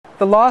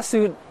The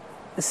lawsuit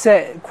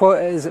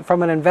is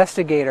from an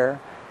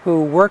investigator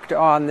who worked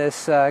on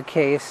this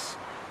case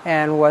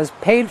and was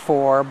paid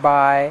for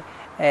by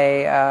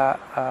a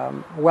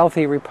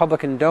wealthy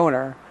Republican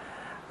donor.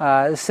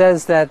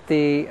 Says that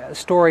the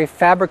story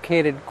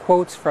fabricated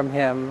quotes from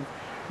him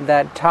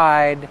that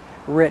tied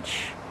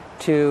Rich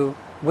to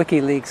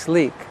WikiLeaks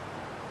leak.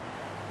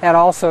 And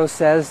also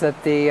says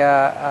that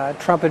the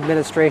Trump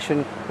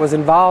administration was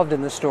involved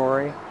in the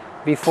story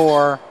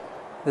before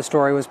the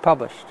story was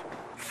published.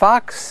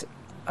 Fox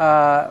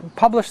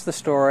published the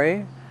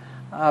story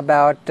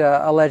about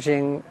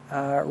alleging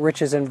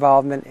Rich's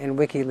involvement in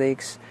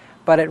WikiLeaks,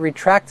 but it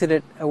retracted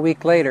it a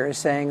week later,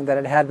 saying that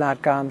it had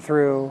not gone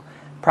through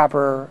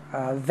proper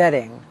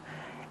vetting.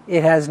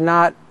 It has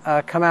not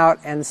come out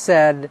and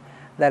said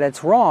that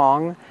it's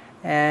wrong,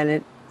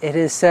 and it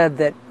has said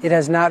that it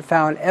has not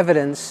found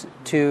evidence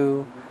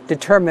to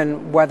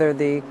determine whether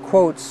the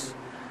quotes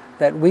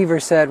that Weaver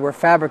said were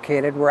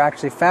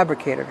actually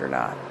fabricated or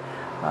not.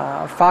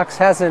 Fox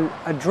hasn't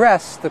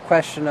addressed the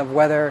question of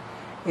whether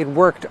it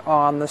worked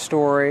on the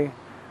story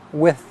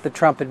with the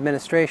Trump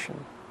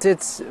administration.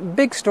 It's a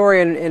big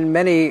story in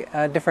many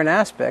different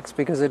aspects,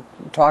 because it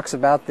talks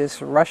about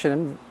this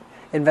Russian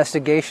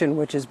investigation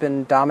which has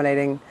been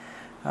dominating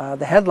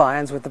the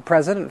headlines with the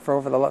president for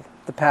over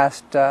the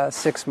past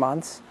 6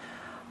 months.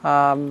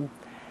 And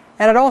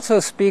it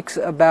also speaks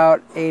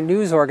about a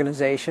news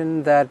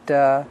organization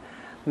that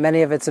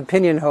many of its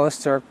opinion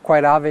hosts are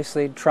quite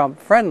obviously Trump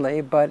friendly,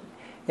 but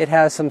it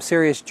has some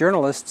serious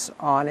journalists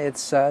on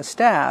its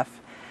staff.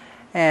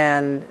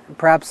 And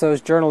perhaps those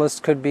journalists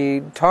could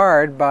be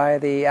tarred by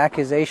the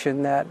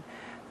accusation that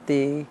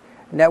the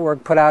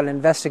network put out an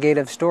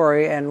investigative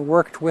story and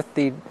worked with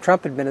the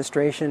Trump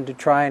administration to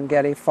try and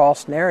get a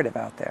false narrative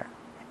out there,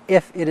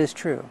 if it is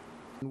true.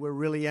 We're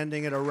really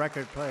ending at a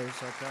record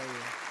pace, I'll tell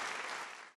you.